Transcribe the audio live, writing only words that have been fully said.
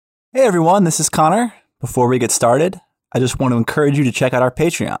Hey everyone, this is Connor. Before we get started, I just want to encourage you to check out our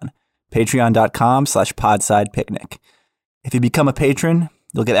Patreon, patreon.com/podsidepicnic. If you become a patron,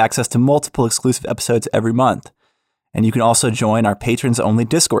 you'll get access to multiple exclusive episodes every month. And you can also join our patrons-only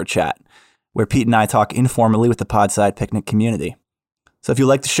Discord chat, where Pete and I talk informally with the Podside Picnic community. So if you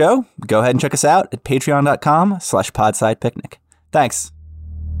like the show, go ahead and check us out at patreon.com/podsidepicnic. Thanks.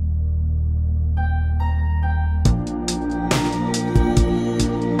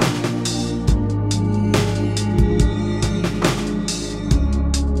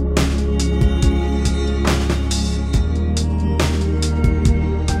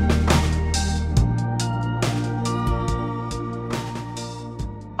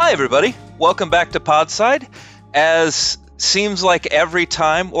 Hi, everybody. Welcome back to Podside. As seems like every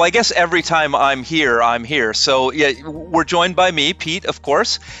time, well, I guess every time I'm here. So, yeah, we're joined by me, Pete, of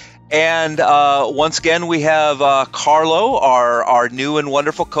course. And once again, we have Carlo, our new and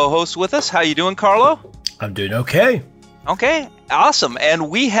wonderful co-host with us. How you doing, Carlo? I'm doing okay. Okay, awesome. And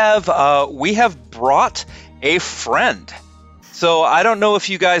we have brought a friend. So I don't know if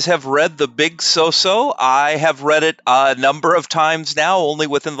you guys have read The Big So-So. I have read it a number of times now, only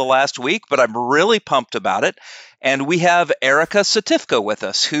within the last week, but I'm really pumped about it. And we have Erica Satifka with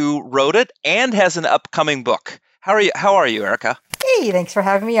us, who wrote it and has an upcoming book. How are you, Erica? Hey, thanks for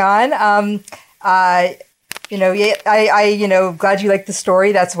having me on. Glad you like the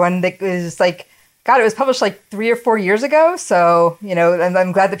story. That's one that was it was published like 3 or 4 years ago. So, and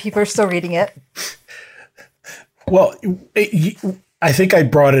I'm glad that people are still reading it. Well, I think I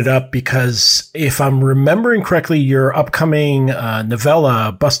brought it up because if I'm remembering correctly, your upcoming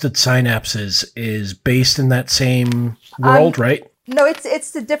novella, Busted Synapses, is based in that same world, right? No,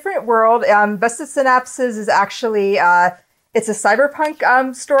 it's a different world. Busted Synapses is actually it's a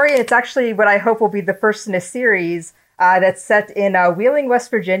cyberpunk story, and it's actually what I hope will be the first in a series that's set in Wheeling,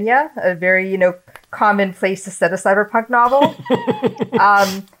 West Virginia, a very common place to set a cyberpunk novel.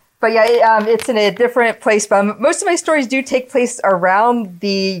 But yeah, it's in a different place. But most of my stories do take place around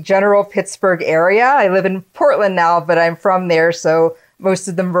the general Pittsburgh area. I live in Portland now, but I'm from there, so most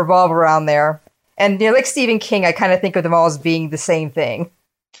of them revolve around there. And like Stephen King, I kind of think of them all as being the same thing.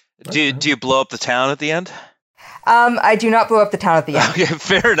 Do you blow up the town at the end? I do not blow up the town at the end. Okay,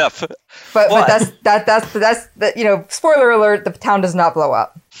 fair enough. But that's spoiler alert: the town does not blow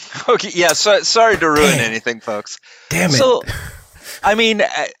up. Okay, yeah. Sorry to ruin anything, folks. Damn it. So, I mean,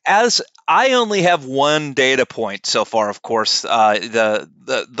 as I only have one data point so far, of course, the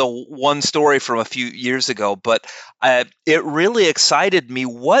one story from a few years ago, but it really excited me.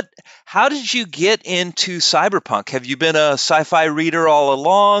 How did you get into cyberpunk? Have you been a sci-fi reader all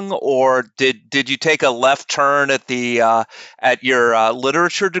along, or did you take a left turn at your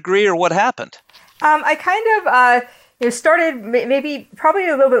literature degree, or what happened? I kind of started probably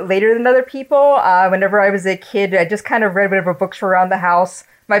a little bit later than other people. Whenever I was a kid, I just kind of read whatever books were around the house.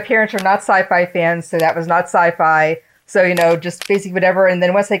 My parents are not sci-fi fans, so that was not sci-fi. So, just basically whatever. And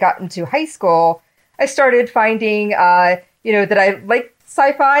then once I got into high school, I started finding, that I liked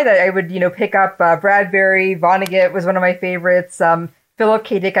sci-fi, that I would, pick up Bradbury. Vonnegut was one of my favorites. Philip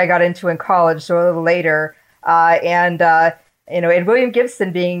K. Dick I got into in college, so a little later. And William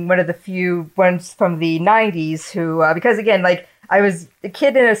Gibson being one of the few ones from the 90s who, because again, I was a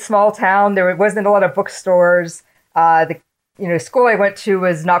kid in a small town, there wasn't a lot of bookstores. The school I went to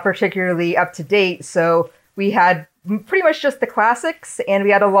was not particularly up to date, so we had pretty much just the classics, and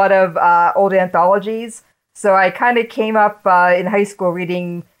we had a lot of old anthologies. So I kind of came up in high school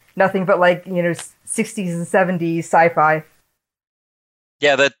reading nothing but 60s and 70s sci-fi.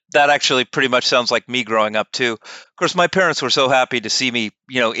 Yeah, that actually pretty much sounds like me growing up too. Of course, my parents were so happy to see me,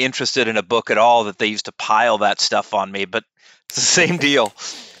 interested in a book at all that they used to pile that stuff on me, but it's the same deal.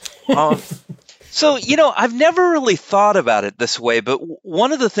 So, I've never really thought about it this way, but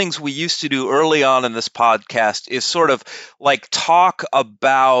one of the things we used to do early on in this podcast is sort of talk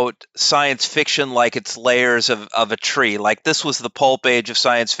about science fiction like it's layers of a tree. Like this was the pulp age of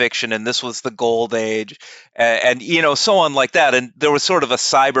science fiction, and this was the gold age, and so on like that. And there was sort of a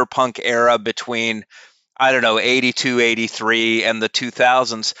cyberpunk era between, 82, 83 and the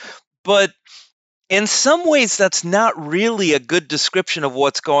 2000s. But in some ways, that's not really a good description of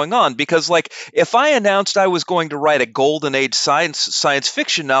what's going on, because if I announced I was going to write a golden age science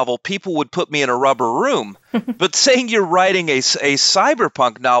fiction novel, people would put me in a rubber room. But saying you're writing a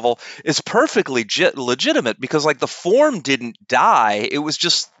cyberpunk novel is perfectly legitimate, because the form didn't die. It was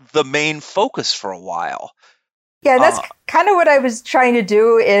just the main focus for a while. Yeah, that's kind of what I was trying to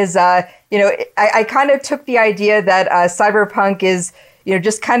do is, I kind of took the idea that cyberpunk is,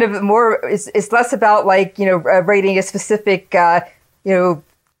 just kind of more, it's less about writing a specific,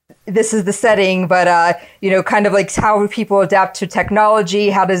 this is the setting, but kind of like how people adapt to technology.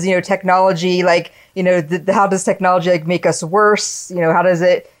 How does technology how does technology like make us worse? How does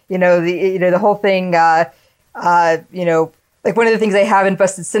it the whole thing? Like one of the things I have in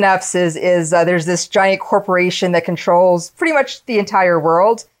Busted Synapses is there's this giant corporation that controls pretty much the entire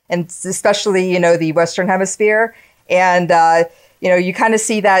world, and especially the Western Hemisphere, and you kind of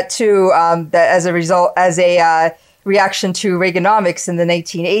see that too. That as a result, as a reaction to Reaganomics in the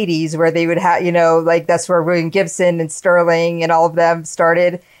 1980s, where they would have, that's where William Gibson and Sterling and all of them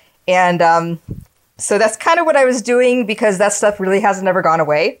started. And so that's kind of what I was doing, because that stuff really hasn't ever gone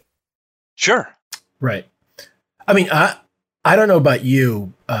away. Sure. Right. I mean, I don't know about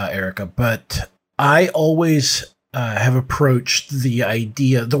you, Erica, but I always have approached the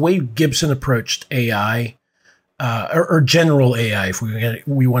idea, the way Gibson approached AI, or general AI, if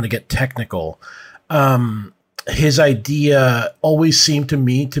we want to get technical. His idea always seemed to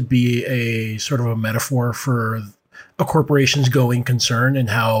me to be a sort of a metaphor for a corporation's going concern and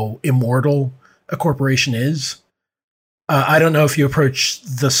how immortal a corporation is. I don't know if you approach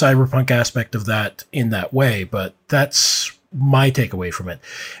the cyberpunk aspect of that in that way, but that's my takeaway from it.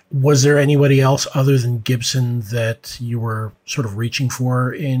 Was there anybody else other than Gibson that you were sort of reaching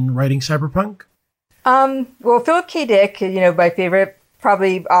for in writing cyberpunk? Well, Philip K. Dick, my favorite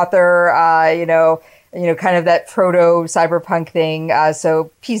probably author, kind of that proto cyberpunk thing. So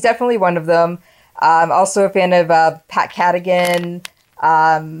he's definitely one of them. I'm also a fan of Pat Cadigan.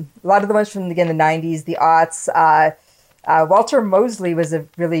 A lot of the ones from the 90s, the aughts. Walter Mosley was a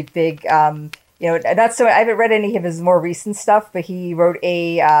really big, not so. I haven't read any of his more recent stuff, but he wrote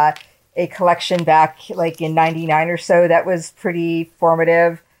a collection back like in '99 or so that was pretty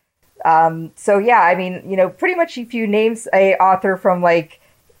formative. So yeah, I mean, pretty much if you name a author from like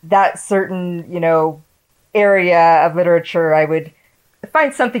that certain, area of literature, I would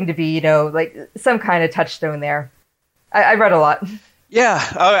find something to be, like some kind of touchstone there. I read a lot. Yeah,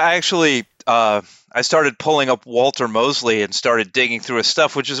 I actually, I started pulling up Walter Mosley and started digging through his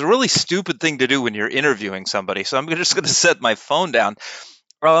stuff, which is a really stupid thing to do when you're interviewing somebody. So I'm just going to set my phone down.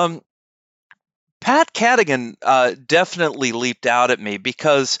 Pat Cadigan definitely leaped out at me,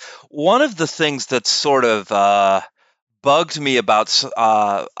 because one of the things that sort of bugged me about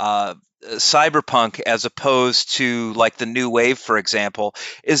cyberpunk as opposed to like the new wave, for example,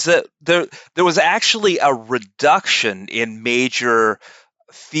 is that there was actually a reduction in major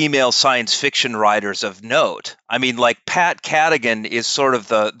female science fiction writers of note. I mean, like Pat Cadigan is sort of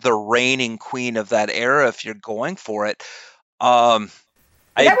the reigning queen of that era if you're going for it.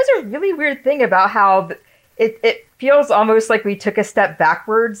 That was a really weird thing about how it feels almost like we took a step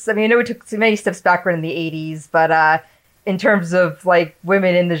backwards. I mean, I know we took so many steps backward in the 80s, but in terms of like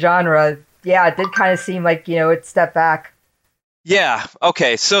women in the genre, yeah, it did kind of seem like, it stepped back. Yeah.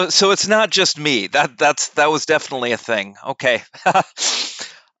 Okay. So it's not just me. That was definitely a thing. Okay.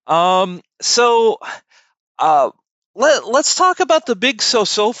 Let's talk about the Big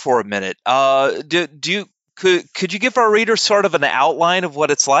So-So for a minute. Could you give our readers sort of an outline of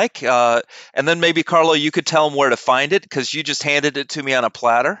what it's like? And then maybe, Carlo, you could tell them where to find it, because you just handed it to me on a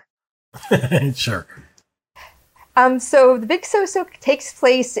platter. Sure. So the Big So-So takes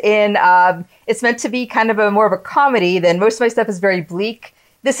place in, it's meant to be kind of more of a comedy. Then most of my stuff is very bleak.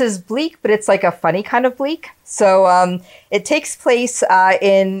 This is bleak, but it's like a funny kind of bleak. So it takes place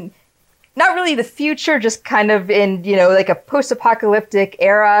in not really the future, just kind of in, like a post-apocalyptic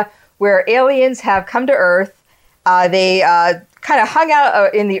era where aliens have come to Earth. They kind of hung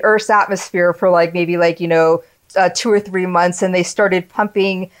out in the Earth's atmosphere for like maybe like, 2 or 3 months, and they started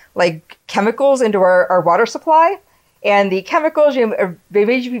pumping like chemicals into our water supply. And the chemicals, they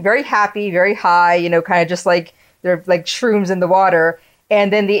made you be very happy, very high, kind of just like they're like shrooms in the water.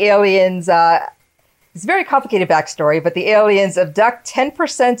 And then the aliens, it's a very complicated backstory, but the aliens abduct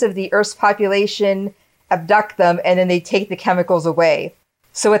 10% of the Earth's population, abduct them, and then they take the chemicals away.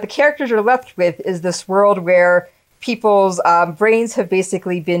 So what the characters are left with is this world where people's brains have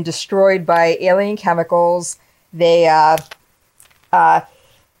basically been destroyed by alien chemicals. They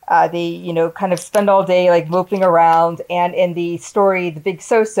kind of spend all day like moping around. And in the story, The Big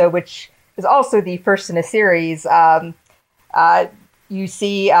So-So, which is also the first in a series, you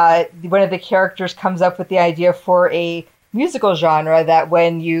see one of the characters comes up with the idea for a musical genre that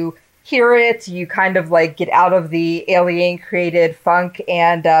when you hear it, you kind of like get out of the alien created funk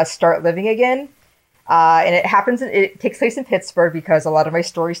and start living again. And it takes place in Pittsburgh, because a lot of my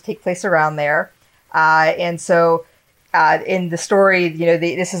stories take place around there. And so in the story,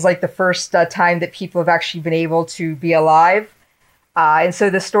 this is like the first time that people have actually been able to be alive. And so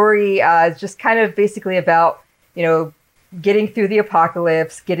the story is just kind of basically about, getting through the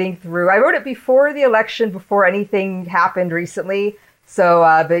apocalypse, getting through. I wrote it before the election, before anything happened recently. So,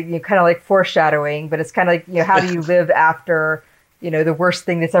 but kind of like foreshadowing. But it's kind of like, how do you live after the worst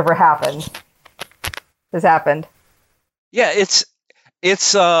thing that's ever happened has happened? Yeah, it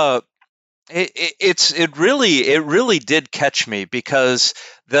really did catch me, because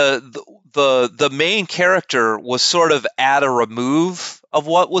the main character was sort of at a remove of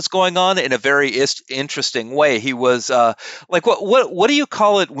what was going on in a very interesting way. He was like, what do you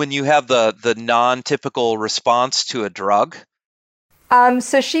call it when you have the non-typical response to a drug?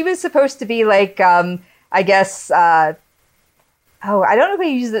 So she was supposed to be like, I guess, I don't know if I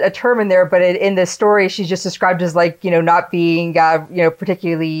use a term in there, but in the story, she's just described as like, not being,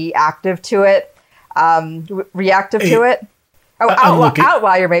 particularly active to it, reactive to it.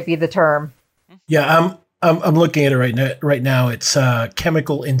 Outlier might be the term. Yeah, I'm looking at it right now. It's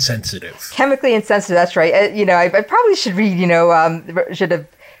chemical insensitive. Chemically insensitive. That's right. I probably should read. Should have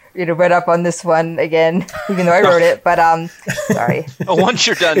read up on this one again, even though I wrote it. But sorry. Once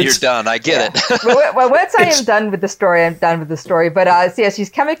you're done, you're done. I get it. Well, once I am done with the story, I'm done with the story. But so yeah, she's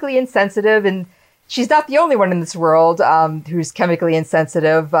chemically insensitive, and she's not the only one in this world who's chemically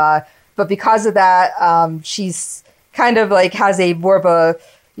insensitive. But because of that, she's kind of like has a more of a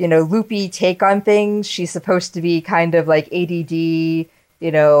loopy take on things. She's supposed to be kind of like ADD,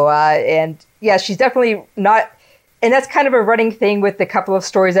 and yeah, she's definitely not. And that's kind of a running thing with the couple of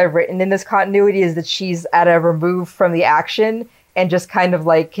stories I've written in this continuity, is that she's at a remove from the action and just kind of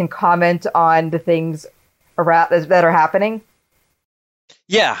like can comment on the things around that are happening.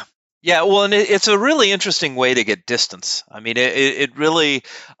 Yeah. Yeah, well, and it's a really interesting way to get distance. I mean, it really,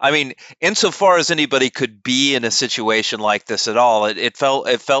 insofar as anybody could be in a situation like this at all, it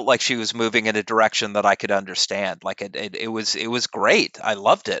felt like she was moving in a direction that I could understand. Like it was great. I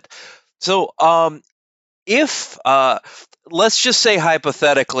loved it. So, if let's just say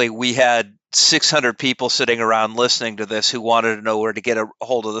hypothetically we had 600 people sitting around listening to this who wanted to know where to get a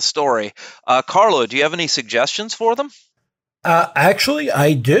hold of the story, Carlo, do you have any suggestions for them? Actually,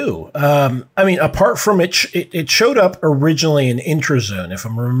 I do. Apart from it showed up originally in Intrazone, if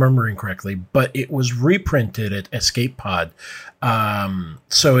I'm remembering correctly, but it was reprinted at Escape Pod.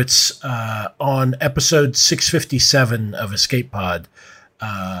 So it's on episode 657 of Escape Pod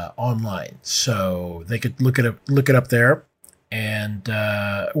online. So they could look it up there, and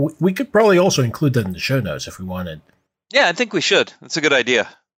we could probably also include that in the show notes if we wanted. Yeah, I think we should. That's a good idea.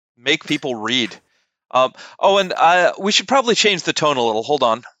 Make people read. And we should probably change the tone a little. Hold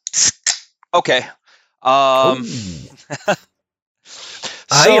on. Okay. I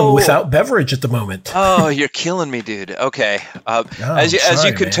am without beverage at the moment. Oh, you're killing me, dude. Okay. As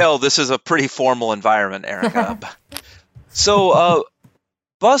you can tell, this is a pretty formal environment, Erica. So,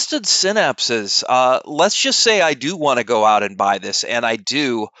 Busted Synapses. Let's just say I do want to go out and buy this, and I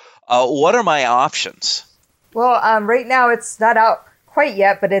do. What are my options? Well, right now it's not out quite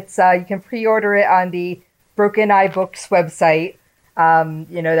yet, but it's you can pre-order it on the Broken Eye Books website.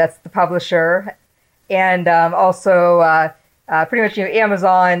 That's the publisher, and also pretty much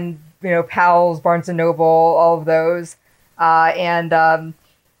Amazon, Powell's, Barnes and Noble, all of those. But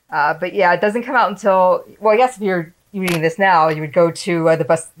yeah, it doesn't come out until, well, I guess if you're reading this now, you would go to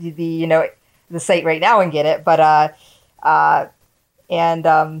the site right now and get it. But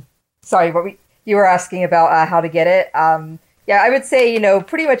sorry, you were asking about how to get it. Yeah, I would say,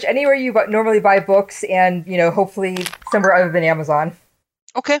 pretty much anywhere you normally buy books, and, hopefully somewhere other than Amazon.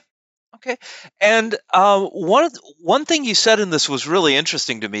 Okay. And one thing you said in this was really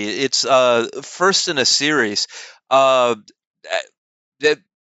interesting to me. It's first in a series. Do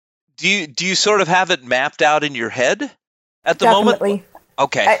you sort of have it mapped out in your head at the Definitely. moment?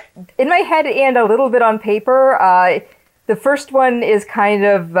 Okay. In my head and a little bit on paper. The first one is kind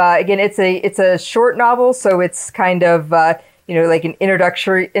of, again, it's a short novel, so it's kind of, like an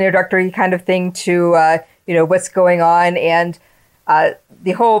introductory kind of thing to, what's going on. And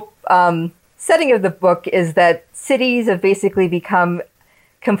the whole setting of the book is that cities have basically become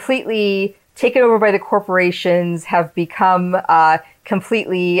completely taken over by the corporations, have become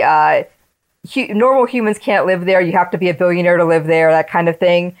completely, normal humans can't live there. You have to be a billionaire to live there, that kind of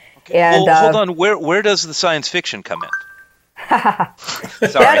thing. Okay. And hold on, where does the science fiction come in?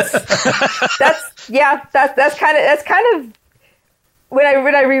 Sorry. That's kind of when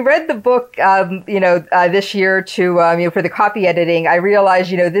I reread the book, this year to for the copy editing, I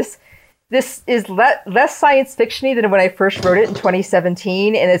realized this is less science fictiony than when I first wrote it in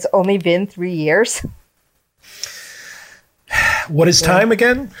 2017, and it's only been 3 years. What is time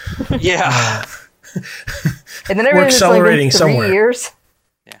again? Yeah. And then we're accelerating it's only been 3 somewhere. years.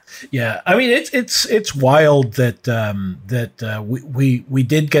 Yeah. Yeah, I mean it's wild that we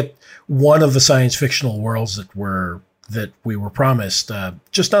did get one of the science fictional worlds that we were promised,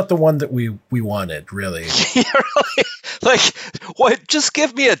 just not the one that we wanted, really. Yeah, really? Like, what? Just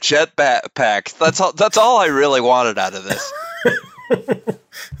give me a jetpack. That's all I really wanted out of this.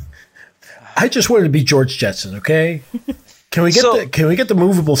 I just wanted to be George Jetson. Okay, can we get the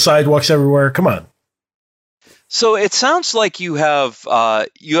movable sidewalks everywhere? Come on. So it sounds like you have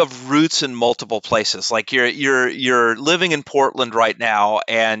roots in multiple places. Like you're living in Portland right now,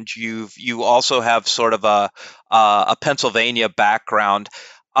 and you also have sort of a Pennsylvania background.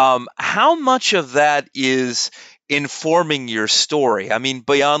 How much of that is informing your story? I mean,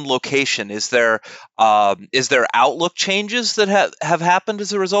 beyond location, is there outlook changes that have happened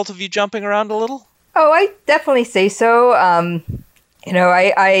as a result of you jumping around a little? Oh, I definitely say so. Even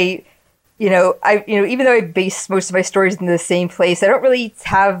though I base most of my stories in the same place, I don't really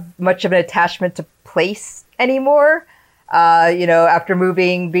have much of an attachment to place anymore. After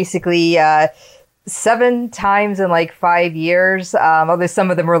moving basically 7 times in like 5 years, although some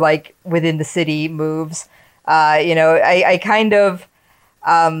of them were like within the city moves. I kind of,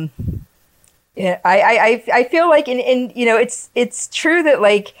 I feel like it's true that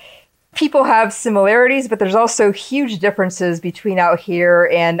like people have similarities, but there's also huge differences between out here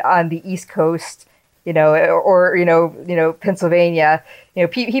and on the East Coast, or Pennsylvania.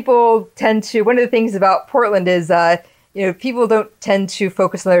 People tend to, one of the things about Portland is, people don't tend to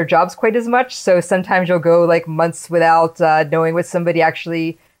focus on their jobs quite as much. So sometimes you'll go like months without knowing what somebody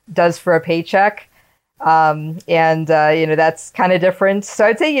actually does for a paycheck. That's kind of different. So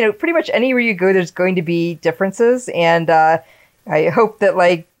I'd say, pretty much anywhere you go, there's going to be differences. And I hope that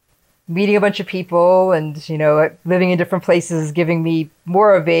like meeting a bunch of people and, living in different places is giving me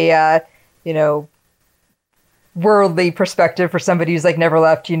more of a, worldly perspective for somebody who's like never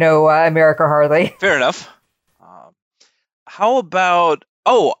left, America hardly. Fair enough. How about,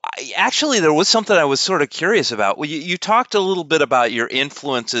 actually, there was something I was sort of curious about. Well, you talked a little bit about your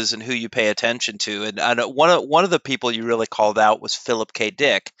influences and who you pay attention to. And one of the people you really called out was Philip K.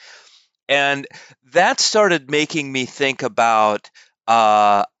 Dick. And that started making me think about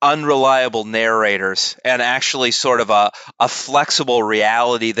unreliable narrators and actually sort of a flexible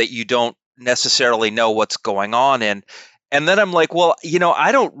reality that you don't necessarily know what's going on in. And then I'm like, well,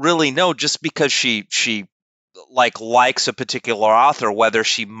 I don't really know, just because she likes a particular author, whether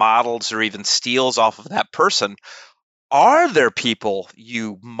she models or even steals off of that person. Are there people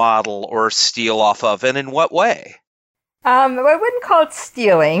you model or steal off of, and in what way? I wouldn't call it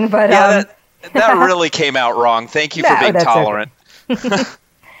stealing, but that really came out wrong. Thank you for being tolerant. Okay.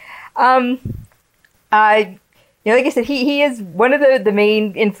 Like I said, he is one of the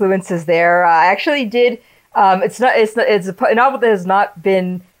main influences there. I actually did. It's a novel that has not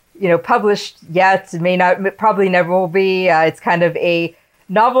been published yet. It may not, probably never will be. It's kind of a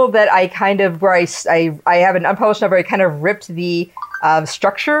novel that I have an unpublished novel. I kind of ripped the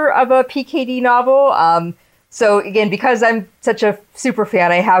structure of a PKD novel. So again, because I'm such a super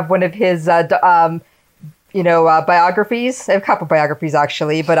fan, I have one of his biographies. I have a couple biographies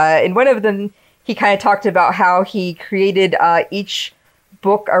actually, but in one of them, he kind of talked about how he created each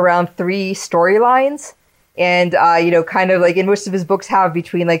book around 3 storylines. And, kind of like in most of his books have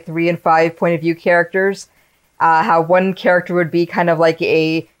between like 3 and 5 point of view characters. How one character would be kind of like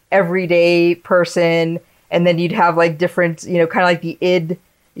a everyday person. And then you'd have like different, kind of like the id,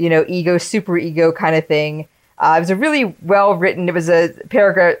 ego, super ego kind of thing. It was a really well written, it was a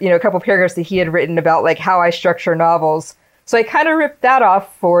paragraph, a couple paragraphs that he had written about like how I structure novels. So I kind of ripped that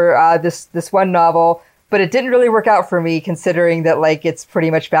off for this one novel, but it didn't really work out for me considering that like it's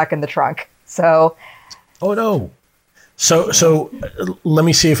pretty much back in the trunk. So. Oh no. So let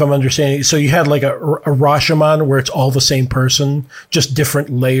me see if I'm understanding. So you had like a Rashomon where it's all the same person, just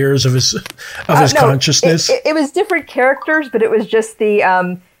different layers of his consciousness. It was different characters, but it was just the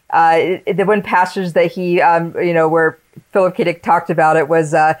one passage that he where Philip K. Dick talked about it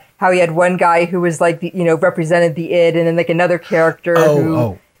was how he had one guy who was like represented the id, and then like another character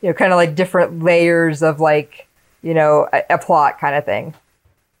who kind of like different layers of like a plot kind of thing.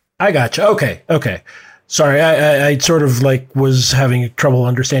 I gotcha. Okay. Sorry, I sort of like was having trouble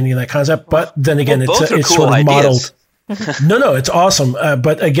understanding that concept, but then again, it's cool sort of modeled. ideas. No, it's awesome.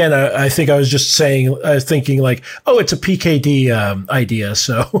 But again, I think I was just thinking like, it's a PKD idea,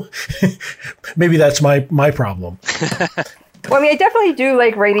 so maybe that's my problem. Well, I mean, I definitely do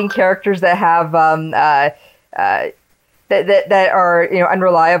like writing characters that have that are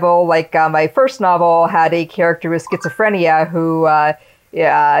unreliable. Like my first novel had a character with schizophrenia who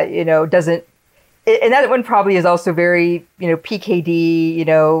doesn't. and that one probably is also very,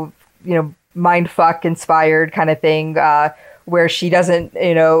 PKD, mind fuck inspired kind of thing, where she doesn't,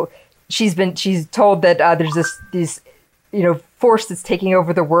 she's told that there's this force that's taking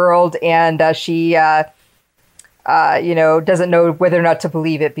over the world, and she doesn't know whether or not to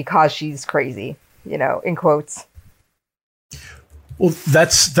believe it because she's crazy, in quotes. Well,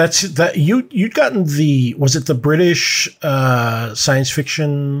 that's that you'd gotten was it the British Science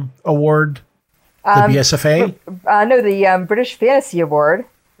Fiction Award, the BSFA? No, the British Fantasy Award.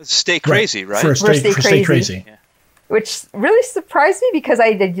 Stay Crazy, right? For Stay Crazy. Yeah. Which really surprised me because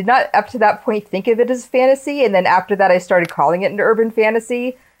I did not, up to that point, think of it as fantasy. And then after that, I started calling it an urban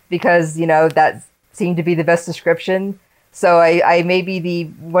fantasy because, that seemed to be the best description. So I may be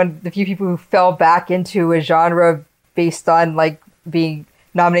the few people who fell back into a genre based on like being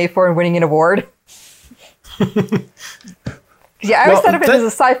nominated for and winning an award. Yeah, I always thought of it as a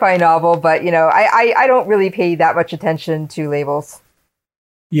sci-fi novel, but, I don't really pay that much attention to labels.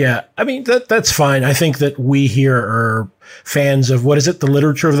 Yeah, I mean, that's fine. I think that we here are fans of, what is it, the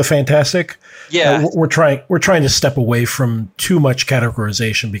literature of the fantastic? Yeah. We're trying to step away from too much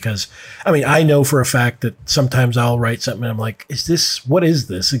categorization because, I mean, I know for a fact that sometimes I'll write something and I'm like, what is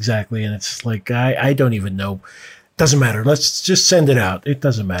this exactly? And it's like, I don't even know. Doesn't matter. Let's just send it out. It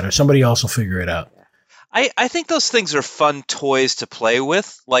doesn't matter. Somebody else will figure it out. I think those things are fun toys to play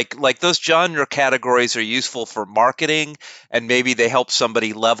with. Like those genre categories are useful for marketing, and maybe they help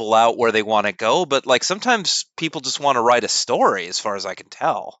somebody level out where they want to go. But like sometimes people just want to write a story, as far as I can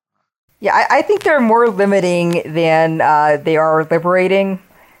tell. Yeah, I think they're more limiting than they are liberating.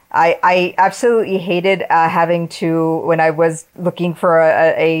 I absolutely hated having to, when I was looking for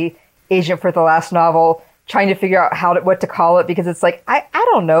a agent for the last novel, trying to figure out what to call it, because it's like, I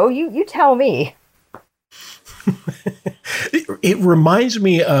don't know, you tell me. It reminds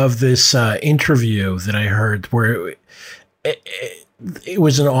me of this interview that I heard where it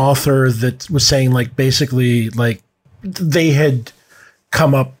was an author that was saying, like, basically, like, they had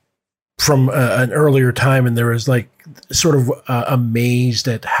come up from an earlier time and there was like sort of amazed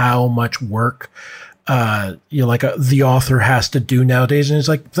at how much work the author has to do nowadays. And it's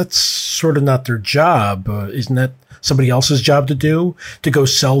like, that's sort of not their job. Isn't that somebody else's job to do, to go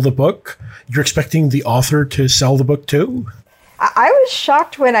sell the book? You're expecting the author to sell the book too? I was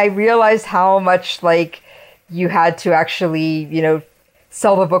shocked when I realized how much like you had to actually,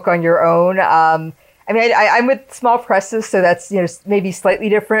 sell the book on your own. I mean, I'm with small presses, so that's, maybe slightly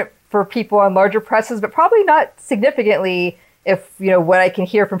different for people on larger presses, but probably not significantly if, what I can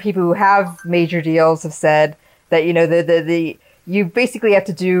hear from people who have major deals have said that, you basically have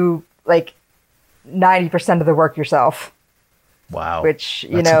to do like 90% of the work yourself. Wow. Which,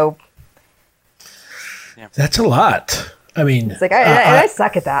 that's a lot. I mean, it's like, I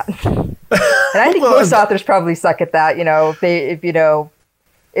suck at that. And I think most authors probably suck at that,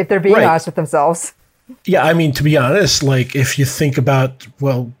 if they're being honest with themselves. Yeah, I mean, to be honest, like if you think about,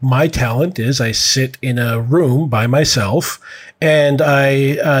 well, my talent is I sit in a room by myself and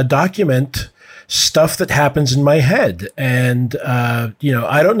I document stuff that happens in my head. And, I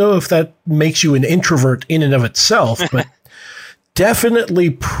don't know if that makes you an introvert in and of itself, but definitely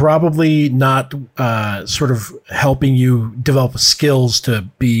probably not sort of helping you develop skills to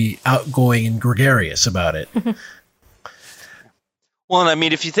be outgoing and gregarious about it. Well, and I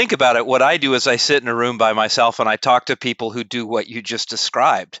mean, if you think about it, what I do is I sit in a room by myself and I talk to people who do what you just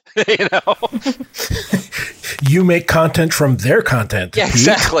described. You make content from their content. Yeah,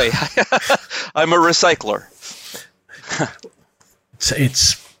 exactly. I'm a recycler.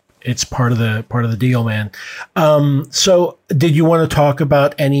 It's part of the deal, man. So did you want to talk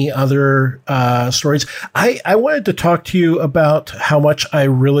about any other stories? I wanted to talk to you about how much I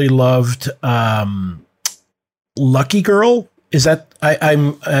really loved Lucky Girl. Is that I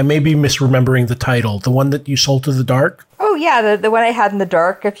may be misremembering the title, the one that you sold to the dark? Oh yeah, the one I had in the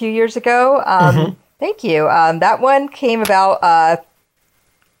dark a few years ago. Thank you. That one came about.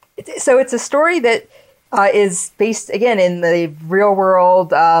 So it's a story that is based again in the real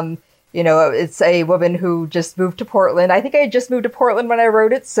world. It's a woman who just moved to Portland. I think I just moved to Portland when I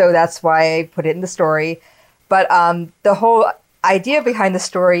wrote it, so that's why I put it in the story. But the whole idea behind the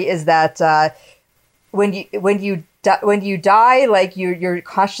story is that when you die, like your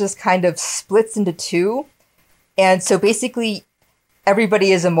consciousness kind of splits into two, and so basically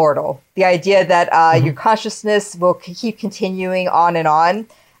everybody is immortal. The idea that your consciousness will keep continuing on and on.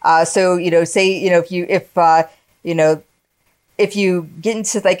 So say if you get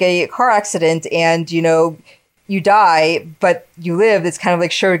into like a car accident and you die but you live, it's kind of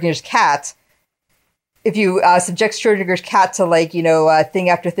like Schrödinger's cat. if you subject Schrodinger's cat to like, thing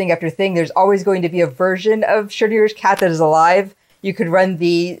after thing after thing, there's always going to be a version of Schrodinger's cat that is alive. You could run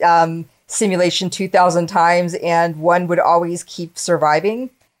the simulation 2,000 times and one would always keep surviving,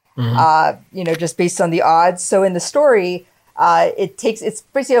 just based on the odds. So in the story, it's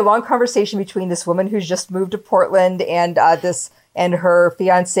basically a long conversation between this woman who's just moved to Portland and her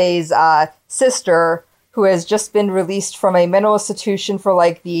fiance's sister, who has just been released from a mental institution for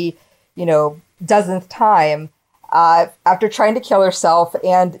like the, dozenth time, after trying to kill herself.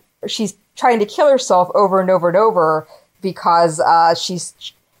 And she's trying to kill herself over and over and over because she's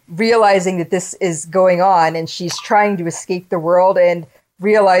realizing that this is going on and she's trying to escape the world and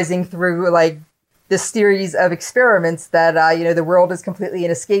realizing through like this series of experiments that, the world is completely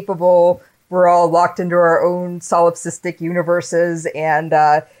inescapable. We're all locked into our own solipsistic universes and,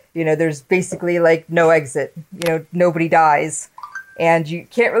 there's basically like no exit, nobody dies. And you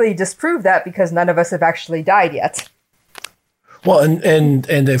can't really disprove that because none of us have actually died yet. Well, and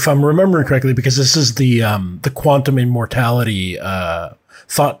if I'm remembering correctly, because this is the quantum immortality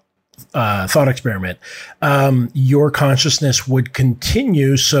thought experiment, your consciousness would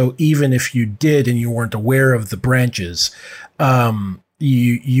continue. So even if you did and you weren't aware of the branches,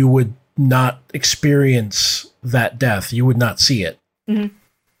 you would not experience that death. You would not see it. Mm-hmm.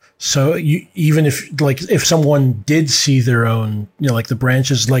 So even if someone did see their own, like the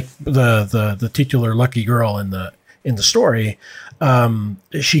branches, like the titular lucky girl in the story,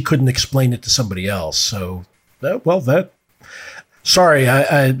 she couldn't explain it to somebody else. So sorry,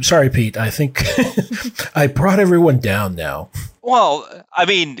 Pete. I think I brought everyone down now. Well, I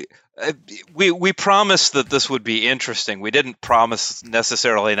mean, we promised that this would be interesting. We didn't promise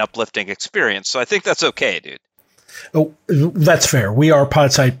necessarily an uplifting experience. So I think that's okay, dude. Oh, that's fair. We are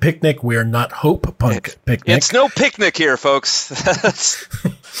Podside Picnic. We are not Hope Punk Picnic. It's no picnic here, folks.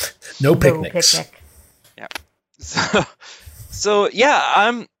 No picnics. No picnic. Yeah. So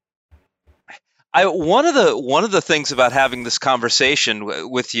yeah, one of the things about having this conversation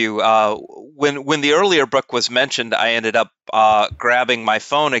with you, when the earlier book was mentioned, I ended up grabbing my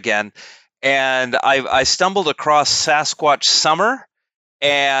phone again, and I stumbled across Sasquatch Summer.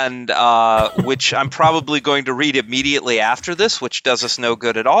 And which I'm probably going to read immediately after this, which does us no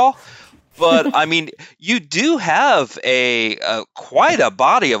good at all. But I mean, you do have quite a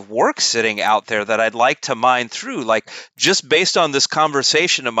body of work sitting out there that I'd like to mine through. Like just based on this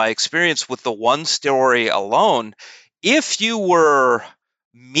conversation and my experience with the one story alone, if you were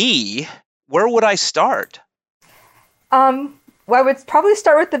me, where would I start? Well, I would probably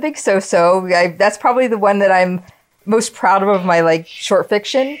start with the Big So-So. That's probably the one that I'm most proud of my like short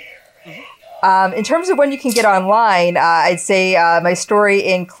fiction. In terms of when you can get online, I'd say my story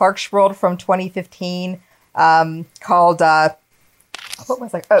in Clarkesworld from 2015 called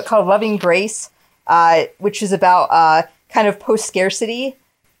called Loving Grace, which is about kind of post-scarcity.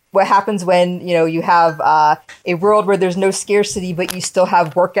 What happens when you have a world where there's no scarcity, but you still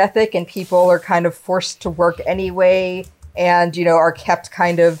have work ethic, and people are kind of forced to work anyway, and are kept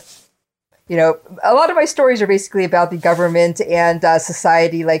kind of. A lot of my stories are basically about the government and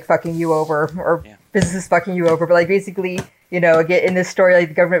society like fucking you over, or businesses fucking you over. But like basically, again in this story, like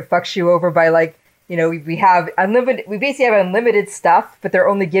the government fucks you over by like, we basically have unlimited stuff, but they're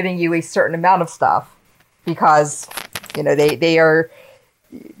only giving you a certain amount of stuff because, they are,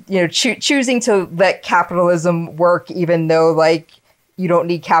 choosing to let capitalism work, even though like you don't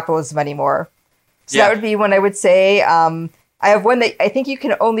need capitalism anymore. So that would be one I would say. I have one that I think you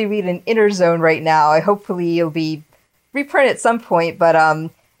can only read in Inner Zone right now. Hopefully it'll be reprinted at some point, but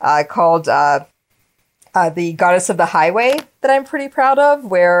called The Goddess of the Highway that I'm pretty proud of,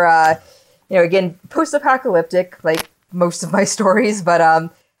 where, again, post-apocalyptic, like most of my stories, but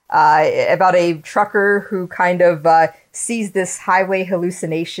about a trucker who kind of sees this highway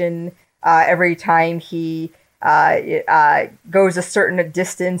hallucination every time he goes a certain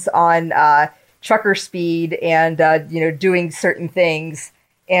distance on trucker speed and, doing certain things.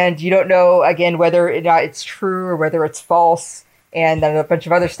 And you don't know, again, whether or not it's true or whether it's false. And then a bunch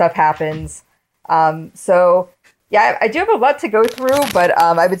of other stuff happens. So, yeah, I do have a lot to go through, but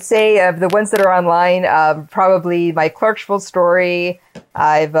I would say of the ones that are online, probably my Clarkesworld story.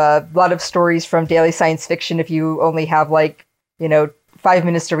 I have a lot of stories from Daily Science Fiction if you only have, 5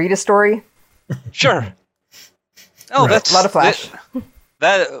 minutes to read a story. Sure. Oh, that's a lot of Flash.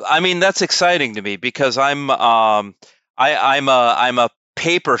 That's exciting to me because I'm a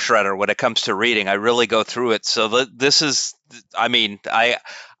paper shredder when it comes to reading. I really go through it. So this is,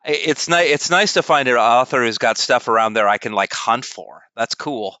 it's nice to find an author who's got stuff around there I can hunt for. That's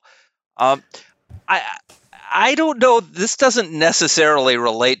cool. I don't know. This doesn't necessarily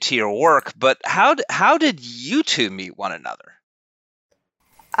relate to your work, but how did you two meet one another?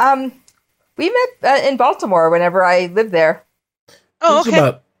 We met in Baltimore whenever I lived there. Oh,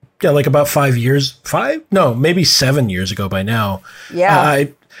 okay. About 5 years. 5? No, maybe 7 years ago by now. Yeah.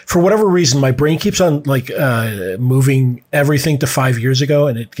 For whatever reason, my brain keeps on moving everything to 5 years ago,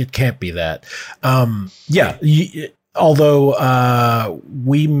 and it can't be that. Although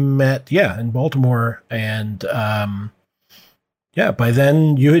we met, in Baltimore, and by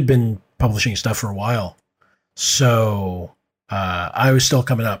then you had been publishing stuff for a while, so I was still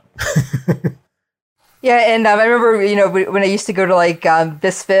coming up. Yeah, and I remember, when I used to go to like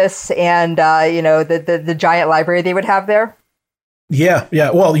BISFIS and the giant library they would have there. Yeah.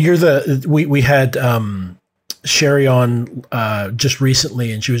 Well, we had Sherry on just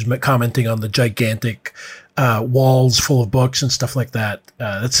recently, and she was commenting on the gigantic walls full of books and stuff like that.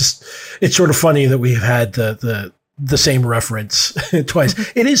 It's sort of funny that we've had the same reference twice.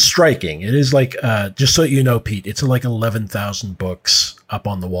 It is striking. It is like, just so you know, Pete, it's like 11,000 books up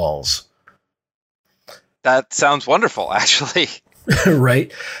on the walls. That sounds wonderful, actually.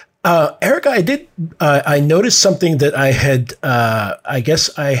 Right. Erica, I noticed something that I had, I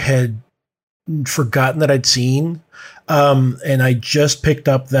guess I had forgotten that I'd seen. And I just picked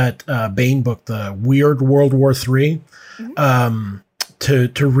up that Baen book, the Weird World War III, to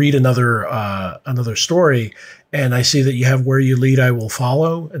read another story. And I see that you have Where You Lead, I Will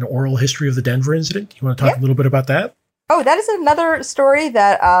Follow, an oral history of the Denver incident. You want to talk a little bit about that? Oh, that is another story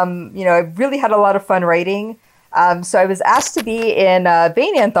that, I really had a lot of fun writing. So I was asked to be in a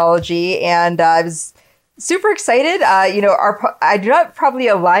Baen anthology, and I was super excited. I do not probably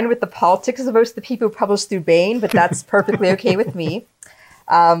align with the politics of most of the people who publish through Baen, but that's perfectly okay with me.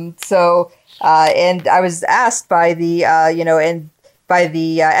 And I was asked by the,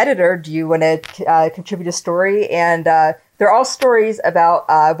 editor, do you want to contribute a story? And they're all stories about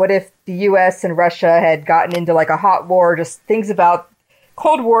what if the U.S. and Russia had gotten into like a hot war, just things about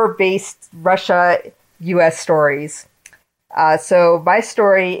Cold War-based Russia-U.S. stories. So my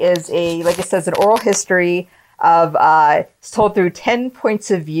story is like it says, an oral history of, it's told through 10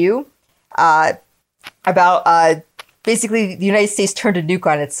 points of view about basically the United States turned a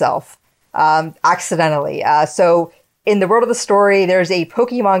nuke on itself accidentally. So in the world of the story, there's a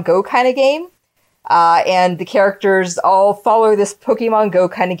Pokemon Go kind of game. And the characters all follow this Pokemon Go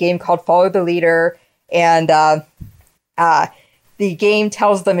kind of game called Follow the Leader. And the game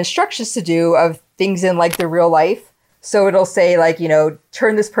tells them instructions to do of things in like their real life. So it'll say like,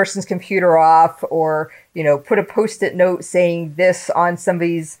 turn this person's computer off, or, put a Post-it note saying this on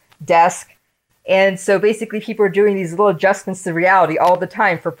somebody's desk. And so basically people are doing these little adjustments to reality all the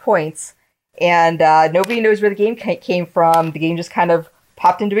time for points. And nobody knows where the game came from. The game just kind of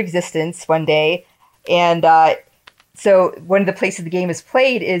popped into existence one day. And so one of the places the game is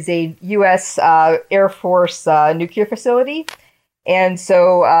played is a U.S. Air Force nuclear facility. And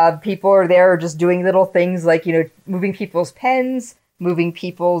so people are there just doing little things like, moving people's pens, moving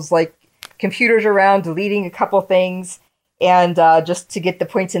people's like computers around, deleting a couple things, and just to get the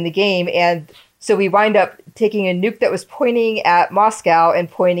points in the game. And so we wind up taking a nuke that was pointing at Moscow and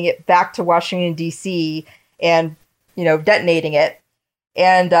pointing it back to Washington, D.C. and, detonating it.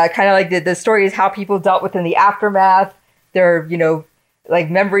 And kind of like the story is how people dealt with in the aftermath. Their,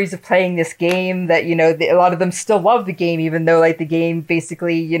 like memories of playing this game that, a lot of them still love the game, even though like the game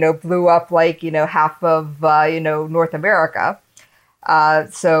basically, blew up like, half of, North America. I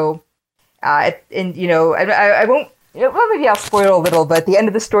won't, well, maybe I'll spoil a little, but at the end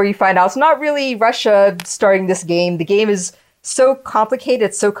of the story, you find out it's not really Russia starting this game. The game is so complicated,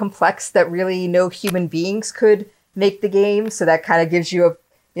 it's so complex that really no human beings could make the game. So that kind of gives you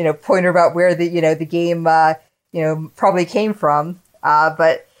a, pointer about where the, the game, probably came from.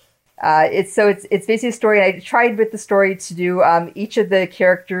 It's basically a story. And I tried with the story to do each of the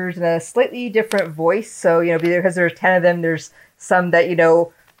characters in a slightly different voice. So, because there's 10 of them, there's some that,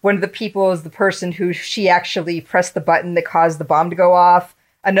 one of the people is the person who she actually pressed the button that caused the bomb to go off.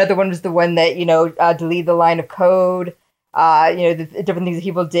 Another one was the one that, deleted the line of code, the different things that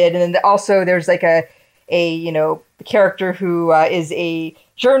people did. And then also there's like a character who is a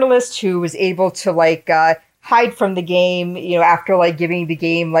journalist who was able to like hide from the game, after like giving the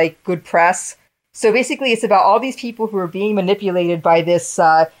game like good press. So basically it's about all these people who are being manipulated by this,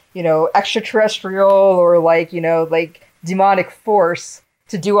 extraterrestrial or like, like demonic force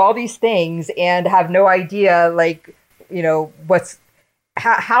to do all these things and have no idea, like,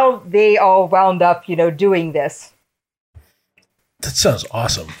 how they all wound up, doing this. That sounds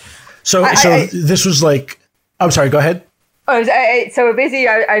awesome. So this was like, I'm sorry, go ahead. So basically,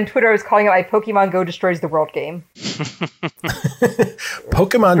 on Twitter, I was calling it my Pokemon Go Destroys the World game.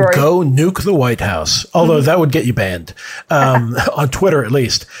 Pokemon Go Nuke the White House. Although that would get you banned on Twitter, at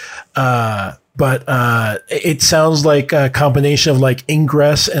least. But it sounds like a combination of like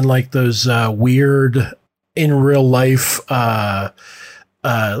Ingress and like those weird in real life sort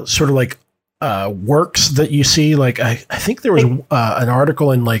of like works that you see. Like I think there was an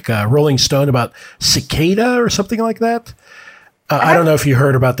article in like Rolling Stone about Cicada or something like that. I don't know if you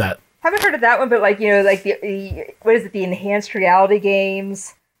heard about that. Haven't heard of that one, but like, like the what is it? The enhanced reality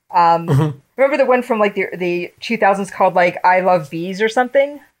games. Remember the one from like the 2000s called like I Love Bees or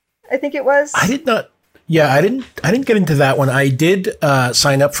something? I think it was. I did not. Yeah, I didn't get into that one. I did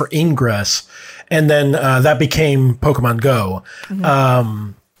sign up for Ingress, and then that became Pokemon Go.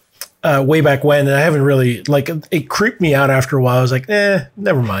 Way back when, and I haven't really it creeped me out after a while. I was like,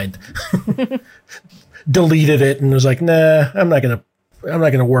 never mind. Deleted it and was like, nah, I'm not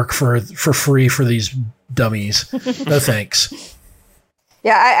gonna work for free for these dummies. No thanks.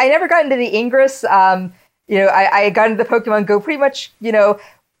 Yeah, I never got into the Ingress. I got into the Pokemon Go pretty much,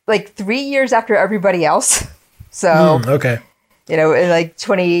 like 3 years after everybody else. So okay. In like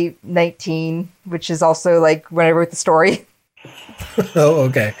 2019, which is also like when I wrote the story. Oh,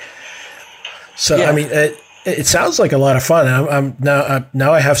 okay. So yeah. I mean, it sounds like a lot of fun. I'm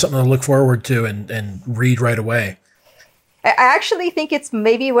now I have something to look forward to and read right away. I actually think it's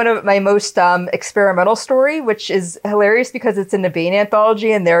maybe one of my most experimental story, which is hilarious because it's in the Bane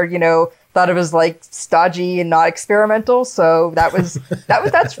anthology, and they're thought of as like stodgy and not experimental. So that's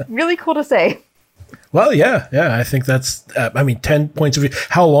really cool to say. Well, yeah, I think that's. 10 points of view.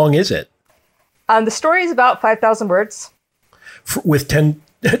 How long is it? The story is about 5,000 words. With 10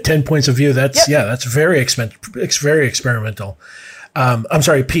 points of view, that's that's very very experimental. I'm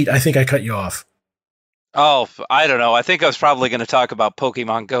sorry, Pete. I think I cut you off. Oh, I don't know. I think I was probably going to talk about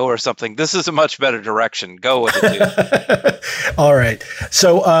Pokemon Go or something. This is a much better direction. Go with it, dude. All right.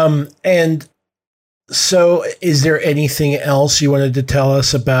 So, is there anything else you wanted to tell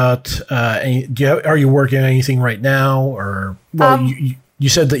us about? Are you working on anything right now, or you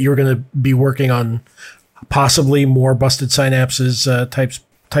said that you were going to be working on possibly more Busted Synapses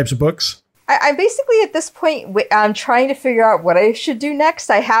types of books? I'm basically at this point, I'm trying to figure out what I should do next.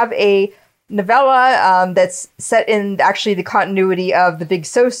 I have a novella that's set in actually the continuity of The Big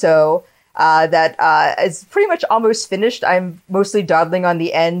So-So that is pretty much almost finished. I'm mostly dawdling on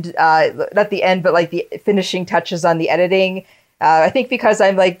the end, not the end, but like the finishing touches on the editing. I think because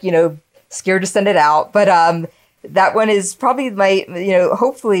I'm like, scared to send it out. But that one is probably my,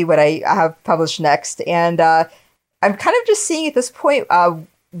 hopefully what I have published next. And I'm kind of just seeing at this point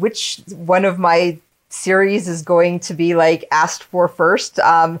which one of my series is going to be like asked for first.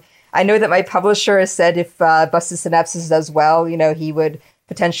 I know that my publisher has said if Busted Synapses does well, he would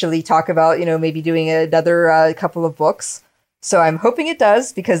potentially talk about, maybe doing another couple of books. So I'm hoping it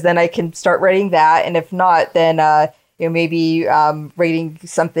does, because then I can start writing that. And if not, then, maybe writing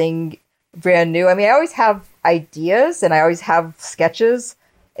something brand new. I mean, I always have ideas and I always have sketches.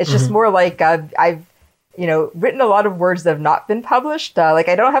 It's just more like I've written a lot of words that have not been published. Like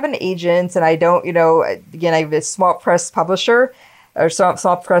I don't have an agent, and I don't, again, I have a small press publisher or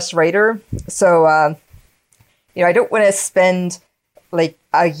small press writer. So, I don't want to spend like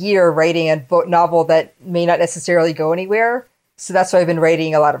a year writing a novel that may not necessarily go anywhere. So that's why I've been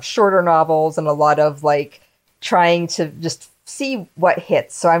writing a lot of shorter novels and a lot of like trying to just see what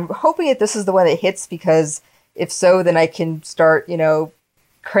hits. So I'm hoping that this is the one that hits, because if so, then I can start, not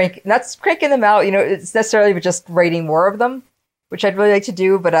cranking them out, it's necessarily, but just writing more of them, which I'd really like to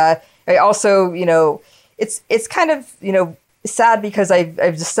do. But I also, it's kind of, sad, because I've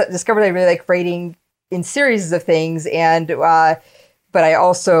just discovered I really like writing in series of things, and but I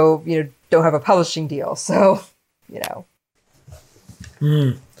also don't have a publishing deal, so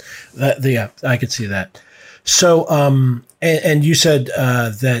I could see that. So and you said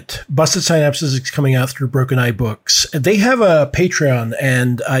that Busted Synapses is coming out through Broken Eye Books. They have a Patreon,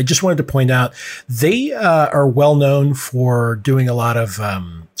 and I just wanted to point out they are well known for doing a lot of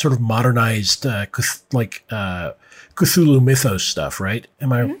sort of modernized Cthulhu mythos stuff, right?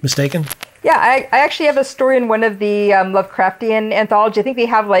 Am I mistaken? Yeah, I actually have a story in one of the Lovecraftian anthology. I think they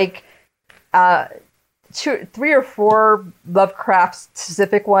have like 3 or 4 Lovecraft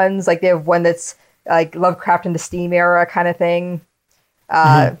specific ones. Like they have one that's like Lovecraft in the Steam era kind of thing.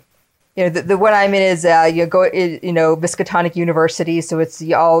 The one I'm in is Miskatonic University, so it's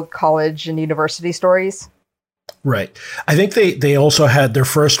all college and university stories. Right. I think they also had their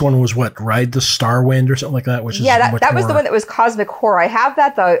first one was Ride the Starwind or something like that, which is that was the one that was Cosmic Horror. I have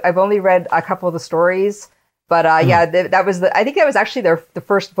that, though. I've only read a couple of the stories, But yeah, that was I think that was actually the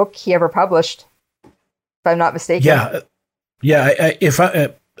first book he ever published, if I'm not mistaken. Yeah.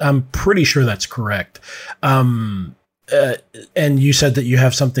 I'm pretty sure that's correct. And you said that you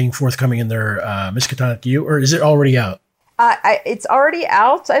have something forthcoming in there, Miskatonic U, or is it already out? It's already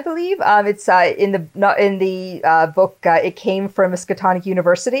out, I believe. It's in the book. It came from Miskatonic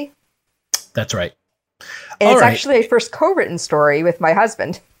University. That's right. And it's actually a first co-written story with my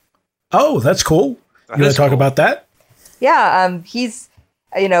husband. Oh, that's cool. You want to talk about that? Yeah, he's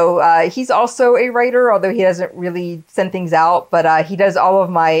also a writer, although he doesn't really send things out, but he does all of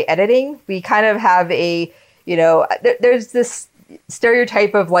my editing. We kind of have there's this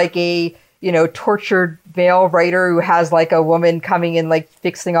stereotype of like a, tortured male writer who has like a woman coming in, like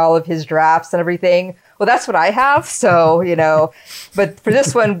fixing all of his drafts and everything. Well, that's what I have. So, but for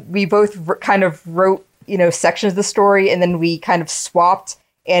this one, we both kind of wrote, sections of the story, and then we kind of swapped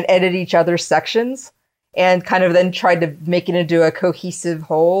and edited each other's sections and kind of then tried to make it into a cohesive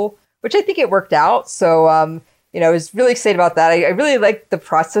whole, which I think it worked out. So, I was really excited about that. I really like the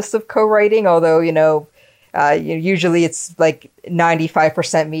process of co-writing, although, usually it's like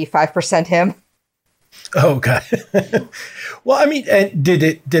 95% me, 5% him. Oh, okay. Well, I mean, and did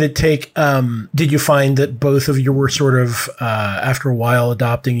it take, did you find that both of you were sort of, after a while,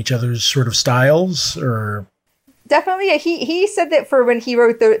 adopting each other's sort of styles, or? Definitely. He said that for when he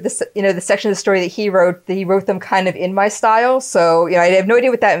wrote the section of the story that he wrote them kind of in my style. So, I have no idea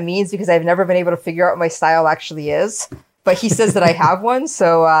what that means because I've never been able to figure out what my style actually is. But he says that I have one,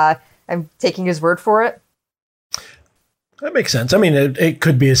 so I'm taking his word for it. That makes sense. I mean, it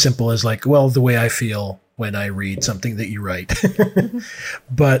could be as simple as like, well, the way I feel when I read something that you write.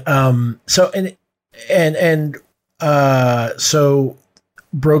 But so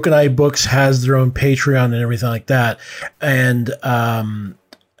Broken Eye Books has their own Patreon and everything like that. And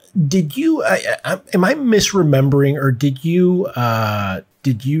did you? Am I misremembering, or did you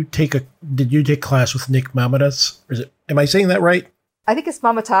take class with Nick Mamatas? Or am I saying that right? I think it's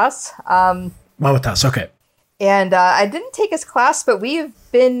Mamatas. Mamatas. Okay. And I didn't take his class, but we've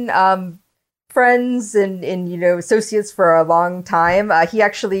been friends and associates for a long time. He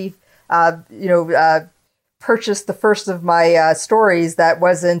actually purchased the first of my stories that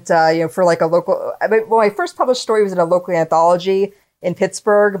wasn't for like a local. My first published story was in a local anthology in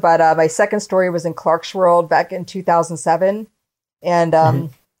Pittsburgh, but my second story was in Clarkesworld back in 2007.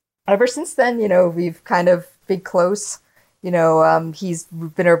 And ever since then, we've kind of been close. He's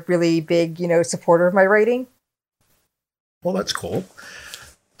been a really big supporter of my writing. Well, that's cool.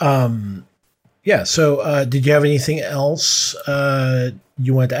 Yeah. So, did you have anything else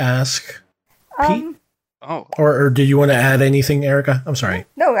you wanted to ask, Pete? Or did you want to add anything, Erica? I'm sorry.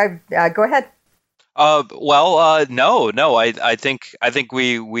 No, go ahead. No. I think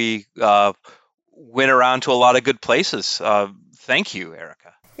we went around to a lot of good places. Thank you,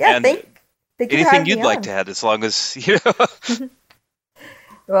 Erica. Yeah. And thank you. Anything you'd like to add, as long as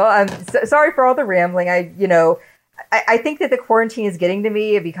Well, I'm sorry for all the rambling. I think that the quarantine is getting to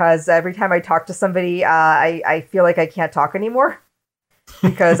me because every time I talk to somebody, I feel like I can't talk anymore.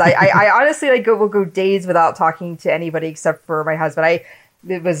 Because I honestly will go days without talking to anybody except for my husband. I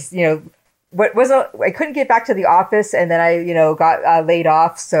couldn't get back to the office, and then I got laid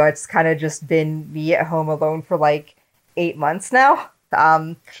off, so it's kind of just been me at home alone for like 8 months now.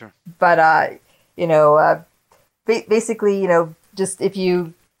 Sure. But basically, just if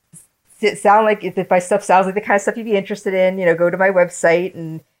you sound like if my stuff sounds like the kind of stuff you'd be interested in, go to my website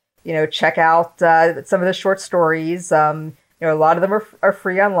and check out some of the short stories. A lot of them are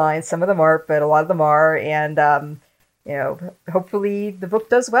free online. Some of them aren't, but a lot of them are. And hopefully the book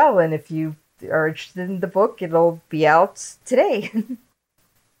does well. And if you are interested in the book, it'll be out today.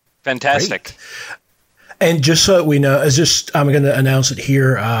 Fantastic. Great. And just so we know, I'm going to announce it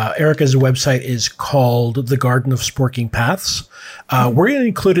here. Erica's website is called The Garden of Sporking Paths. We're going to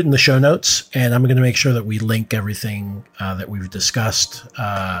include it in the show notes, and I'm going to make sure that we link everything that we've discussed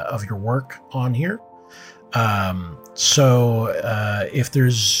of your work on here. So if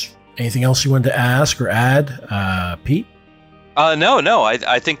there's anything else you wanted to ask or add, Pete? No.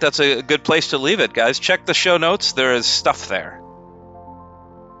 I think that's a good place to leave it, guys. Check the show notes. There is stuff there.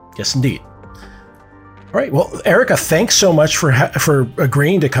 Yes, indeed. All right. Well, Erica, thanks so much for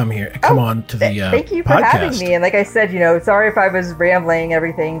agreeing to come on to the thank you for podcast. having me. And like I said, sorry if I was rambling and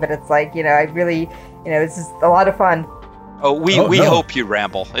everything, but it's like, I really, this is a lot of fun. Oh, we hope you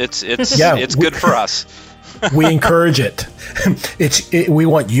ramble. It's good for us. We encourage it. We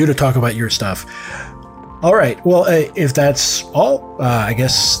want you to talk about your stuff. All right. Well, if that's all, I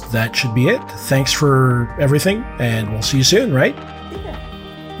guess that should be it. Thanks for everything, and we'll see you soon, right?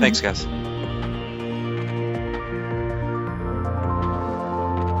 Thanks, guys.